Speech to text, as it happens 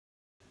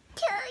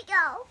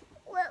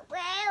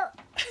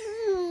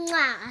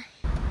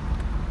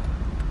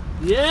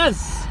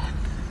Yes!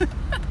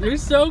 You're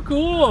so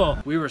cool!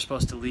 We were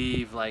supposed to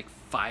leave like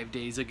 5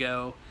 days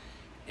ago,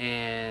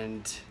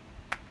 and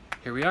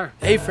here we are.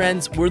 Hey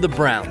friends, we're the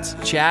Browns.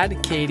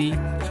 Chad, Katie,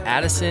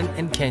 Addison,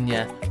 and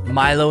Kenya,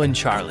 Milo, and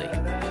Charlie.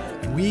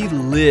 We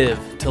live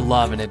to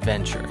love and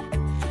adventure.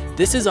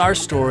 This is our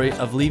story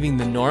of leaving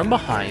the norm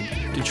behind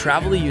to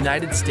travel the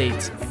United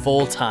States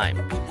full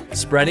time,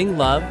 spreading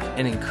love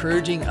and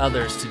encouraging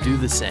others to do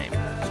the same.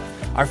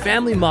 Our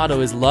family motto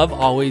is love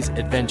always,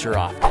 adventure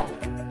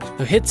often.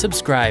 So hit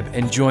subscribe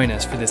and join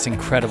us for this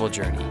incredible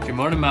journey. Good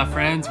morning, my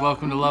friends.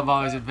 Welcome to Love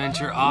Always,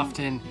 Adventure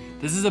Often.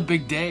 This is a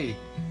big day.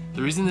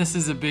 The reason this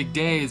is a big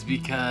day is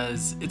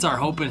because it's our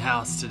open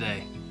house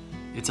today.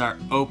 It's our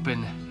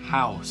open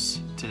house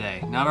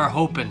today, not our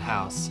open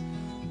house,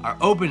 our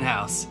open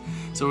house.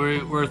 So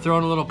we're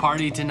throwing a little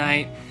party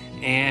tonight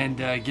and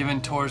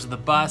giving tours of the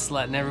bus,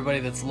 letting everybody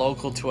that's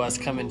local to us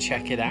come and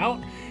check it out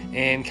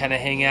and kind of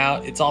hang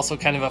out. It's also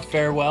kind of a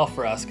farewell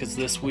for us because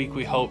this week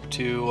we hope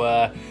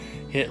to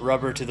hit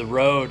rubber to the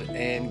road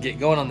and get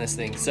going on this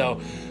thing. So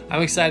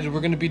I'm excited.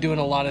 We're going to be doing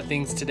a lot of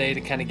things today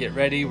to kind of get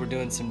ready. We're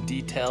doing some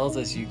details,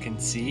 as you can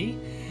see,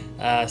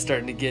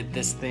 starting to get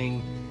this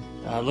thing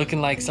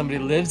looking like somebody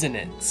lives in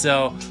it.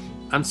 So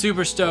I'm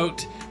super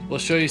stoked. We'll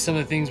show you some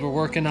of the things we're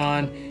working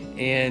on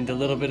and a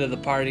little bit of the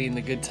party and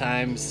the good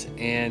times,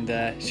 and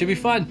it should be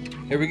fun.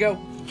 Here we go.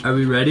 Are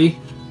we ready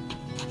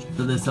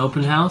for this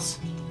open house?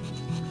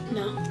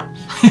 No.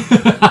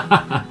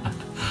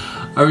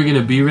 Are we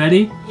gonna be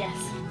ready? Yes.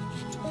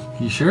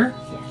 You sure?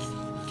 Yes.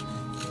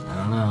 I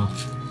don't know.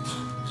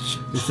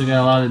 We still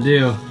got a lot to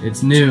do.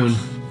 It's noon.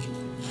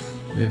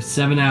 We have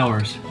 7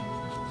 hours.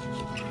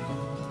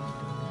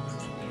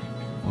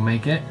 We'll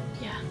make it?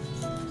 Yeah.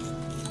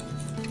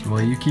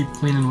 Well, you keep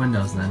cleaning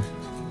windows then.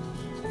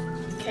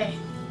 Okay.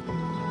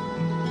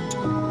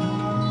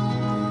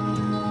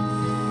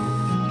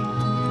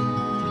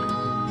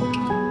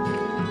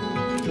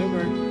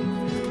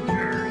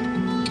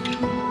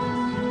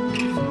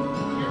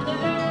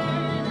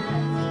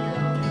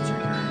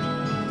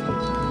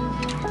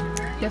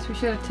 Guess we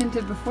should have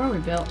tinted before we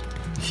built.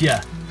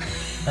 Yeah,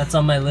 that's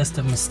on my list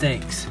of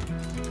mistakes.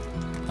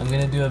 I'm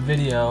gonna do a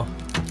video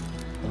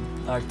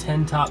of our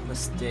 10 top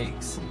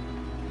mistakes.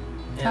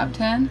 Top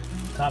 10?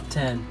 Top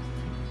 10.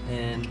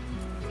 And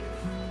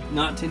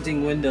not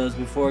tinting windows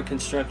before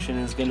construction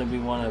is gonna be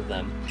one of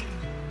them.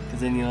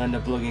 Because then you'll end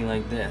up looking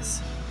like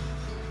this.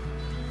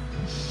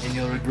 And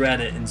you'll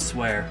regret it and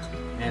swear.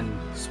 And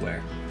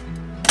swear.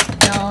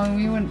 No,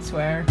 we wouldn't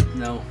swear.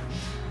 No.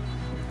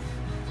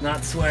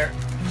 Not swear.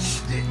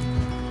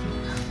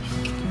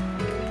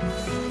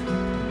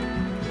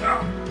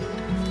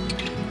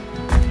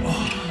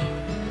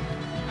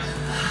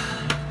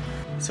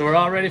 So we're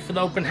all ready for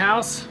the open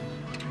house.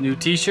 New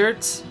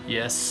t-shirts.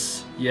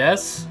 Yes.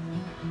 Yes.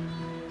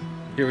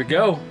 Here we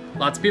go.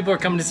 Lots of people are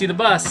coming to see the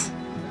bus.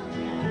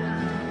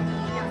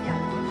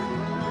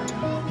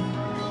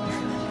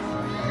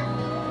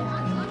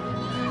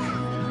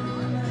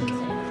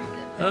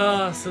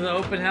 Oh, so the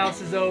open house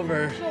is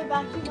over.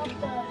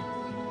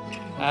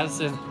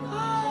 Addison,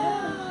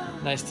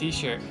 nice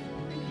t-shirt.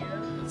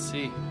 Let's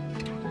see.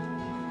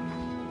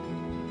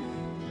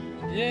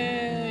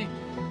 Yay!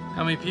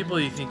 How many people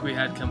do you think we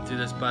had come through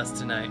this bus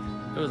tonight?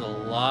 There was a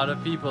lot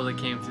of people that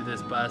came through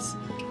this bus,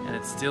 and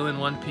it's still in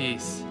one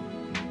piece.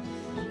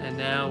 And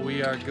now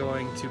we are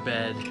going to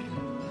bed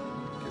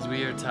because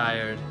we are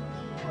tired.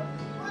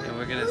 And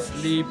we're gonna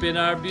sleep in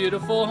our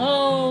beautiful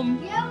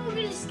home. Yeah, we're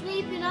gonna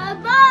sleep in our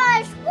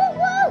bus. Woo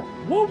woo!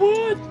 Woo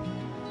woo!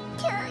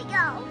 Here we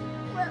go.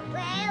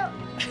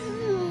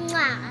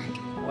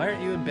 Why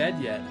aren't you in bed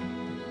yet?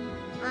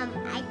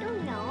 I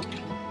don't know.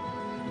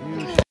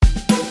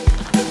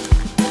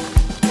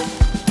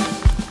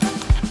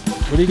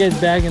 What are you guys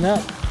bagging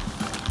up?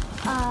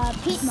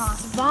 Peat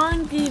moss.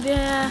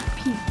 Svanvilla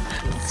peat.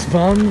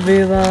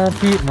 Svanvilla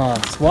peat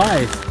moss.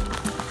 Why?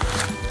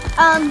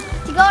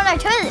 To go in our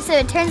toilet so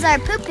it turns our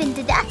poop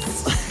into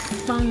dust.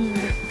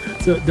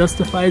 So it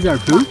dustifies our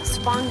poop?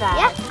 Sponga.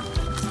 Yeah.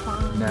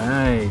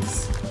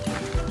 Nice.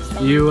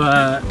 You,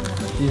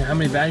 how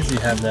many bags do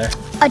you have there?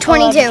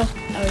 22. Oh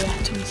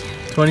yeah,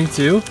 22.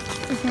 22?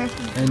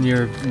 Mm-hmm. And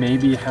you're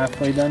maybe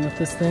halfway done with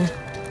this thing?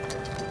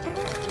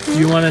 Do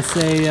you want to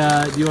say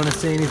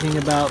anything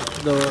about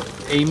the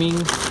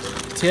aiming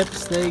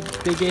tips they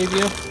gave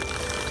you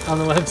on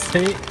the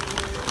website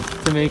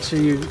to make sure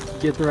you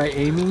get the right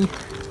aiming?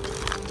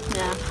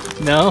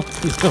 No?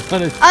 You don't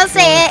want to I'll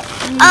say it.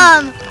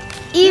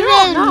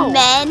 Even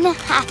men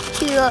have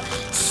to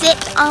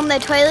sit on the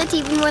toilet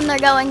even when they're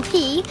going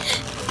pee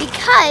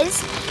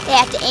because they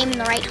have to aim in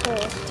the right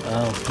hole.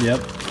 Oh, yep.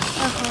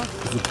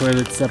 The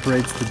toilet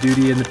separates the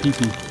duty and the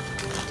pee-pee.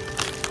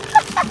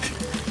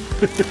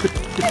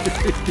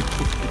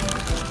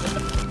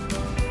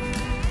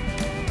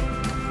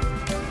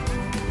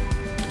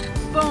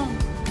 Boom.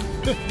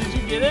 Did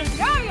you get it?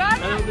 Yeah, I got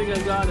it. I don't think I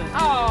got it.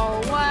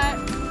 Oh, what?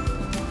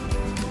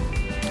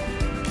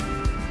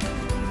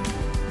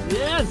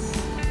 Yes!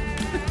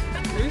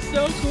 They're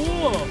so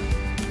cool.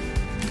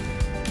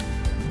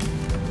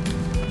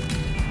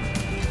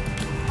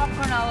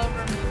 Popcorn all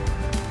over me.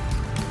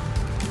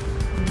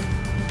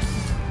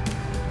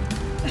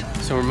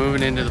 So we're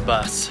moving into the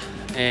bus,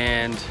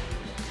 and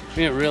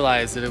we didn't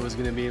realize that it was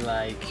gonna be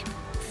like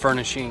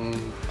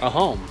furnishing a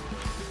home,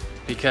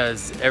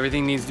 because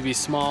everything needs to be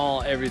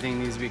small, everything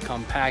needs to be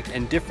compact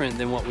and different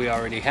than what we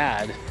already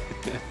had.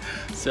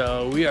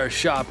 So we are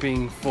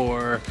shopping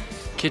for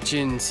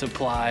kitchen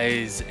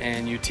supplies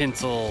and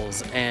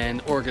utensils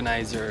and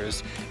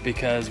organizers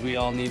because we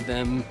all need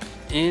them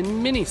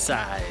in mini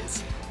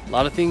size. A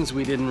lot of things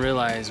we didn't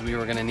realize we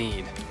were gonna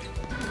need.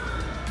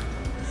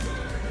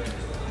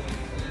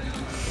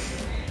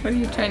 What are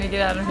you trying to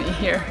get out of me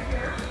here?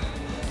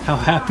 How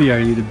happy are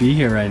you to be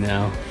here right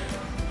now?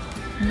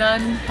 None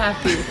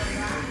happy.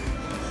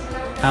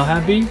 How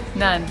happy?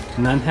 None.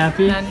 None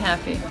happy? None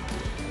happy.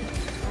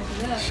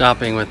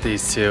 Shopping with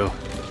these two.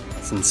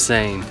 It's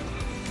insane.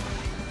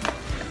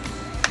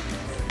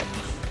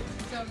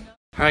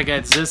 Alright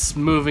guys, this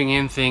moving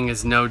in thing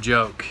is no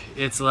joke.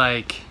 It's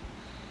like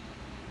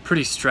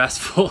pretty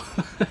stressful.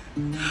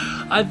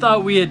 I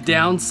thought we had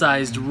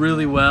downsized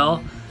really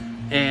well,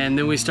 and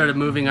then we started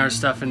moving our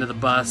stuff into the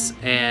bus,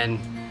 and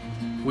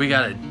we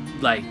got to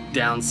like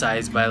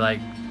downsize by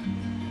like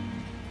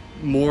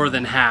more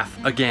than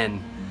half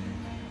again.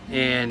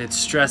 And it's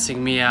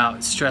stressing me out,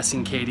 it's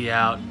stressing Katie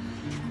out.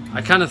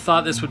 I kind of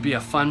thought this would be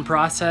a fun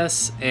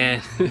process,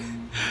 and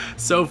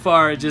so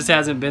far it just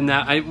hasn't been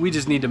that. We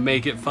just need to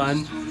make it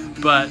fun.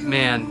 But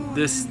man,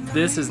 this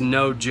is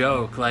no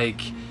joke.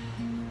 Like,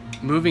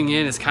 moving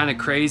in is kind of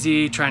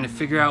crazy, trying to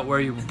figure out where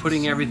you're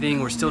putting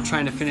everything. We're still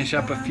trying to finish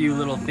up a few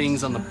little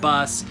things on the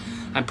bus.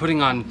 I'm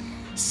putting on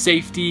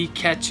safety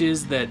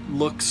catches that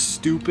look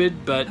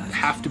stupid but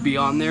have to be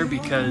on there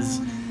because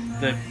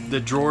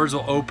the drawers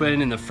will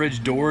open and the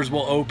fridge doors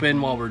will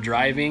open while we're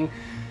driving.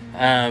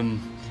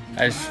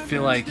 I just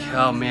feel like,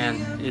 oh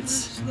man,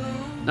 it's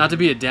not to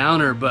be a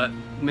downer, but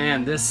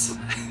man, this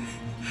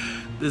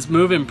this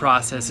moving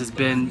process has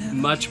been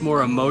much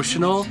more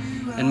emotional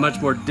and much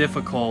more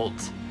difficult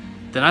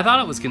than I thought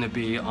it was going to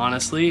be,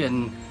 honestly.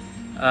 And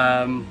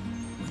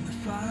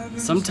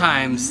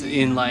sometimes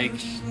in like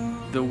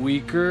the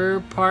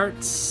weaker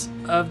parts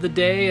of the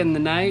day and the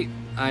night,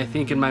 I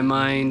think in my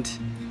mind,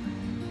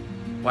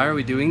 why are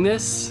we doing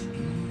this?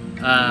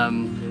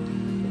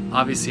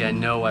 Obviously I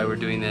know why we're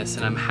doing this,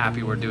 and I'm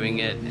happy we're doing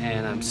it,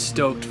 and I'm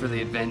stoked for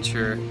the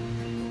adventure.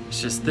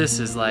 It's just, this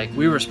is like,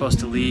 we were supposed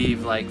to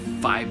leave like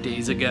 5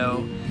 days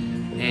ago,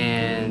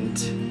 and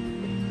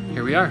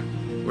here we are.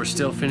 We're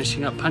still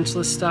finishing up punch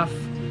list stuff.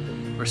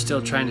 We're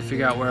still trying to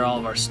figure out where all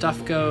of our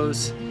stuff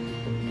goes,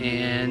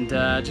 and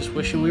just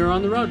wishing we were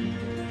on the road.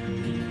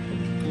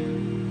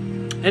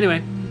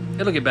 Anyway,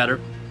 it'll get better.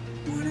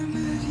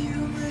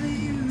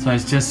 So I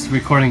was just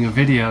recording a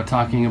video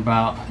talking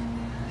about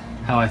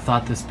how I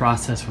thought this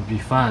process would be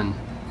fun.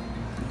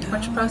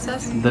 Which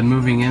process? The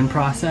moving in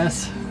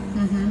process.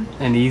 Mm-hmm.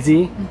 And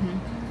easy. Mm-hmm.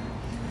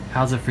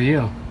 How's it for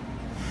you?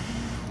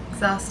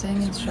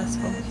 Exhausting and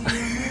stressful.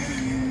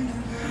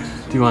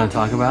 Do you want to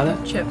talk about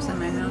it? Chips in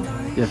my mouth.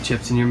 You have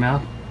chips in your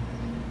mouth?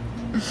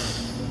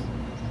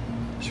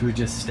 Should we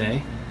just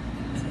stay?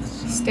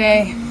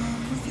 Stay.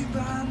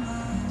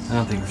 I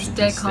don't think we should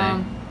Stay just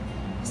calm.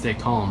 Stay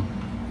calm.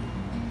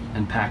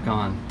 And pack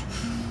on.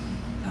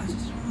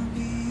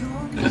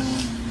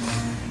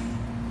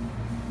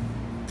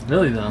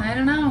 Really though? I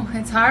don't know.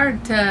 It's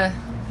hard to...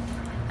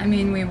 I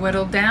mean, we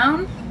whittled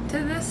down to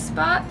this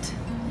spot,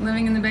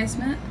 living in the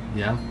basement.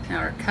 Yeah.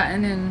 Now we're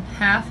cutting in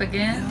half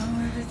again.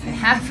 And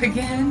half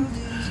again.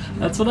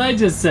 That's what I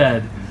just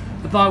said.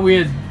 I thought we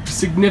had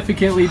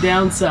significantly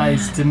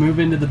downsized to move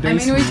into the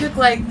basement. I mean, we took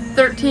like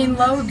 13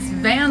 loads,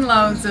 van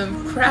loads of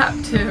crap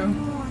to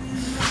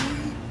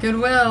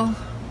Goodwill.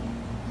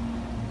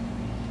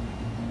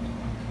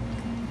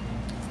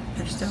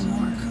 There's still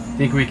more.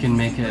 Think we can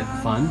make it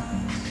fun?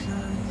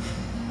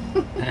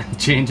 And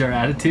change our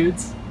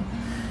attitudes?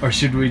 Or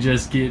should we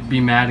just be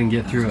mad and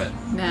get through it?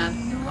 Mad.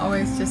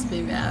 Always just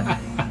be mad.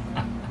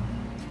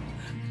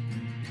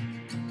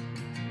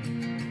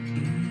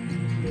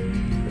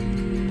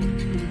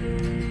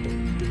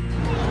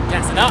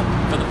 Gassing up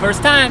for the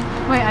first time.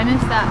 Wait, I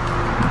missed that.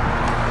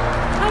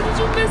 How did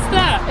you miss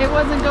that? It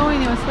wasn't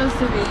going, it was supposed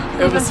to be.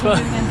 It was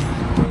fun.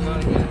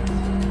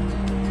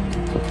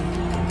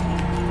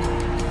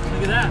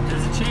 Look at that,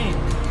 there's a chain.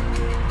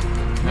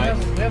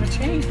 We have a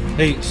chain.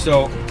 Hey,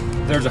 so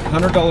there's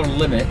 $100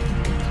 limit.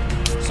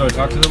 So I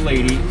talked to the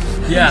lady.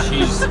 Yeah.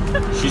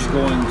 She's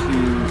going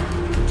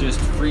to just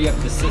free up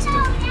the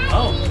system.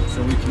 Oh.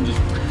 So we can just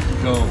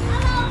go.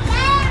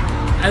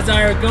 As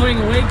our going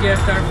away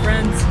gift, our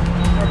friends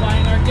are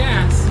buying our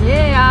gas.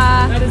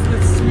 Yeah. That is the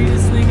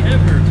sweetest thing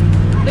ever.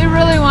 They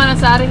really want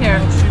us out of here.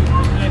 Oh shoot,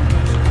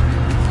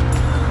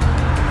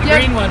 the Yep.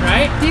 green one,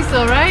 right?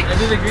 Diesel, right? I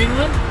do the green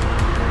one?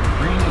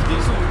 Green is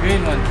diesel.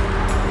 Green one.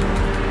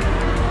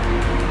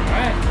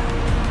 Alright.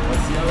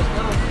 Let's see how it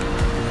goes.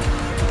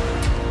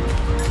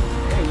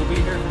 Hey, we'll be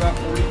here for about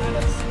 40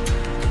 minutes.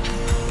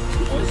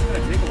 Oh, this is going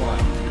to take a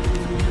while.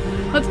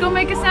 Let's go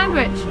make a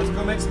sandwich. Let's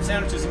go make some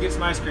sandwiches and get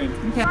some ice cream.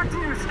 Okay.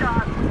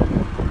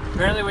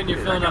 Apparently when you're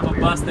filling up a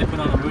bus, they put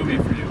on a movie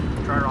for you.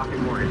 Try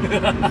rocking more.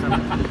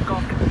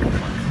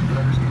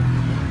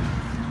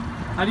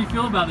 How do you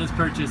feel about this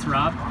purchase,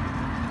 Rob?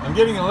 I'm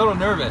getting a little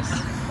nervous.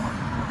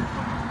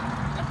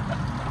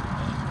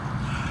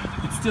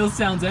 It still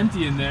sounds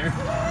empty in there.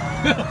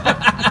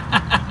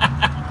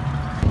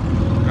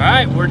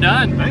 Alright, we're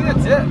done. I think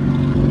that's it.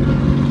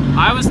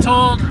 I was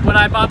told when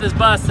I bought this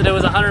bus that it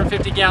was a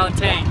 150-gallon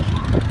tank,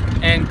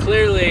 and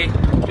clearly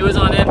it was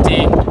on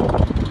empty,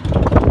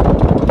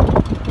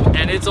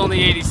 and it's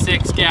only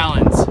 86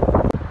 gallons.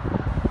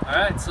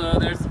 Alright, so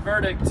there's the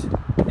verdict.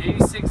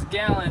 86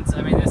 gallons.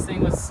 I mean, this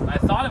thing was, I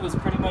thought it was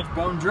pretty much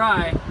bone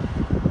dry.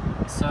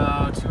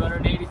 So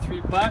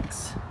 283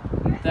 bucks.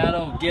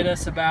 That'll get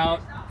us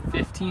about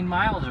 15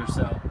 miles or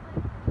so.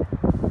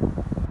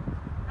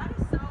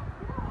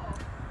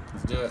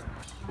 Let's do it.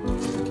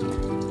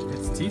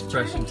 It's teeth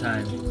brushing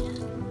time.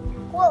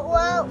 Whoa,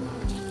 whoa.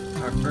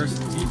 Our first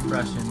teeth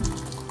brushing,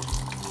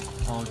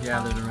 all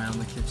gathered around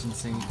the kitchen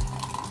sink.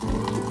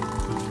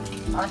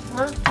 Our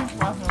first teeth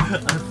brushing.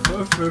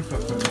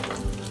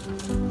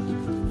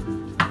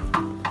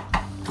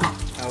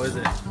 How is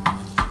it?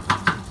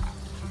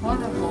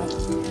 Wonderful.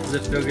 Does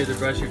it feel good to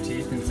brush your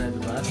teeth inside the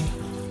bus?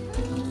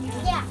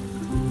 Yeah.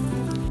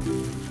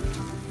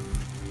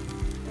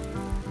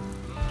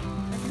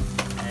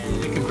 Hey, you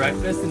making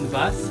breakfast in the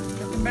bus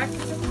Cooking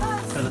breakfast at the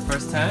bus. for the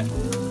first time?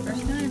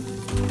 First time.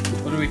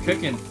 What are we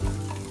cooking?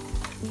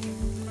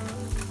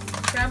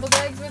 Scrambled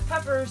eggs with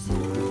peppers.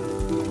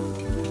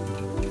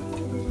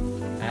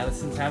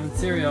 Addison's having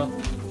cereal.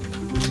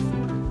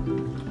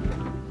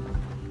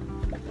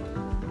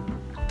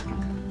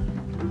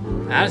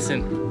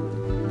 Addison,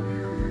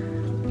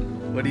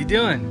 what are you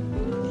doing?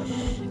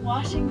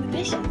 Washing the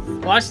dishes.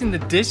 Washing the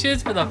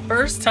dishes for the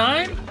first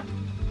time?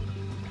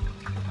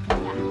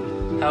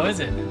 Yeah. How is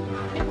it?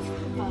 It's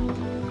fun.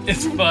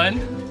 It's fun?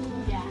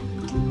 Yeah.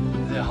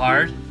 Is it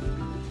hard?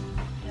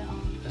 No.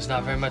 There's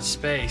not very much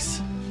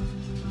space.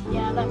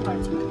 Yeah, that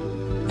part's fun.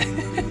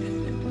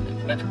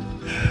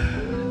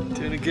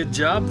 Doing a good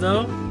job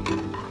though.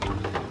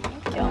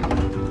 Thank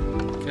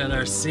you. Got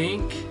our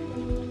sink.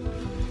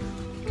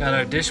 Got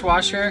our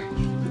dishwasher.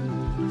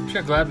 I'm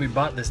sure glad we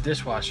bought this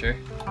dishwasher. Me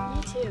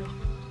too.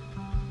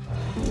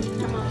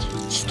 How much?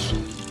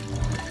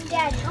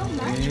 Dad, how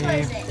much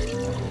was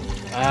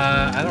it?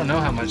 I don't know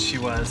how much she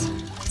was.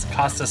 It's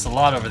cost us a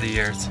lot over the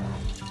years.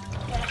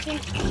 Yeah, I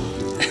think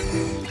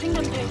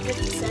I'm doing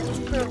 50 cents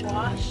per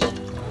wash.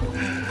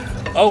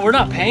 Oh, we're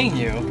not paying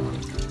you.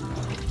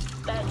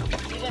 But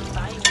you didn't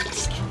buy me.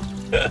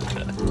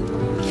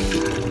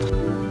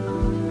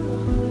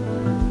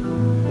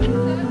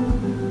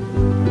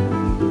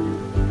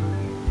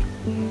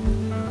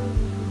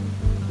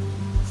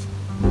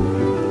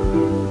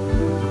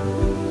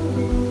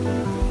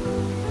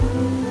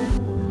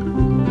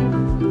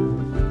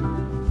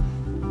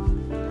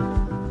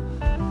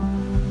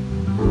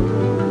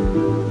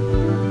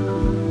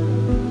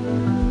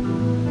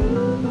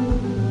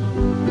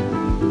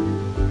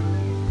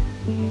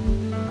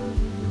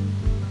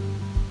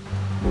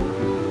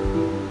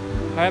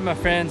 All right, my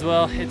friends,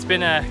 well, it's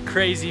been a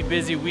crazy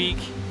busy week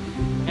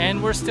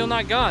and we're still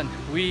not gone.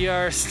 We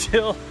are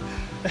still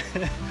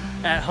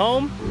at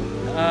home.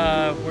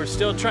 We're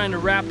still trying to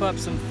wrap up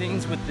some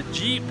things with the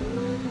Jeep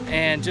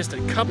and just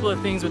a couple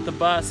of things with the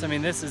bus. I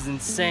mean, this is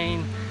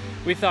insane.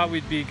 We thought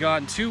we'd be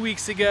gone 2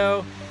 weeks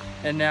ago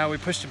and now we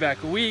pushed it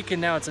back a week and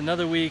now it's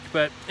another week.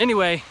 But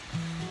anyway,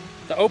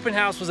 the open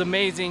house was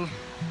amazing.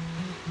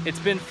 It's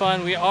been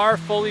fun. We are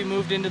fully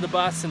moved into the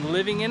bus and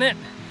living in it.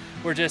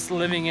 We're just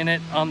living in it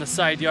on the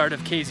side yard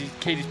of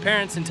Katie's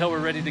parents until we're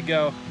ready to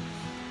go.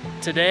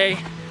 Today,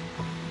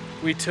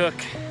 we took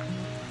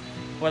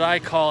what I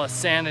call a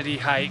sanity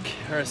hike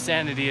or a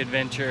sanity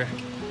adventure.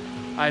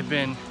 I've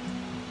been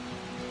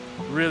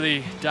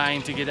really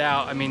dying to get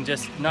out. I mean,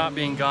 just not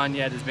being gone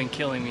yet has been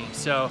killing me.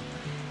 So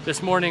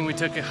this morning we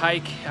took a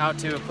hike out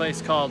to a place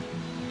called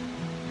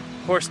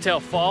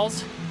Horsetail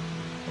Falls,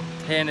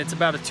 and it's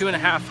about a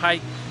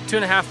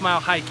 2.5 mile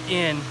hike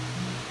in,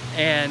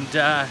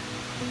 and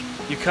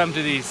you come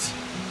to these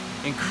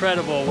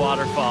incredible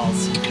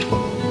waterfalls.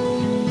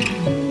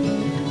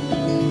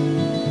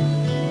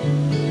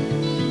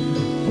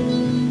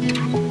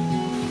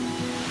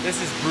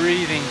 This is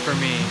breathing for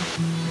me.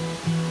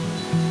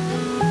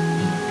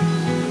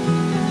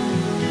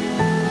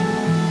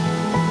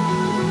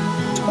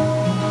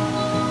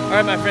 All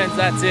right, my friends,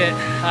 that's it.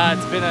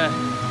 It's been a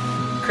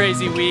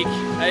crazy week.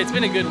 It's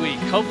been a good week.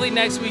 Hopefully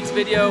next week's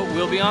video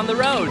we'll be on the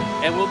road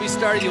and we'll be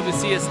starting. You'll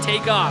see us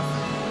take off.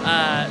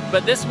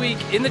 But this week,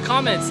 in the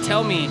comments,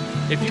 tell me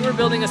if you were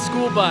building a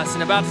school bus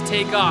and about to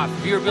take off,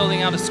 if you were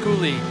building out a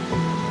Skoolie,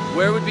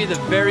 where would be the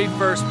very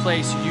first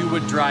place you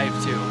would drive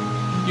to?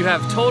 You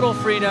have total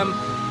freedom.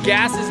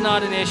 Gas is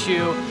not an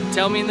issue.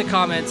 Tell me in the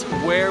comments,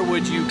 where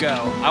would you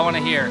go? I want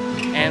to hear.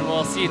 And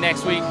we'll see you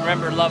next week.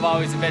 Remember, love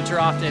always, adventure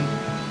often.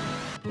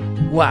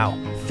 Wow,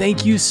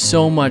 thank you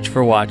so much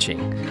for watching.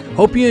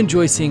 Hope you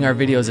enjoy seeing our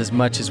videos as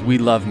much as we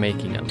love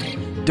making them.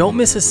 Don't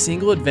miss a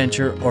single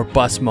adventure or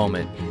bus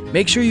moment.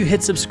 Make sure you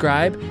hit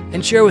subscribe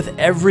and share with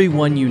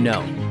everyone you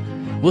know.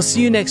 We'll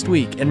see you next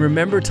week, and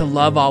remember to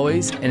love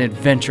always and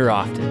adventure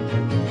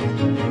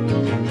often.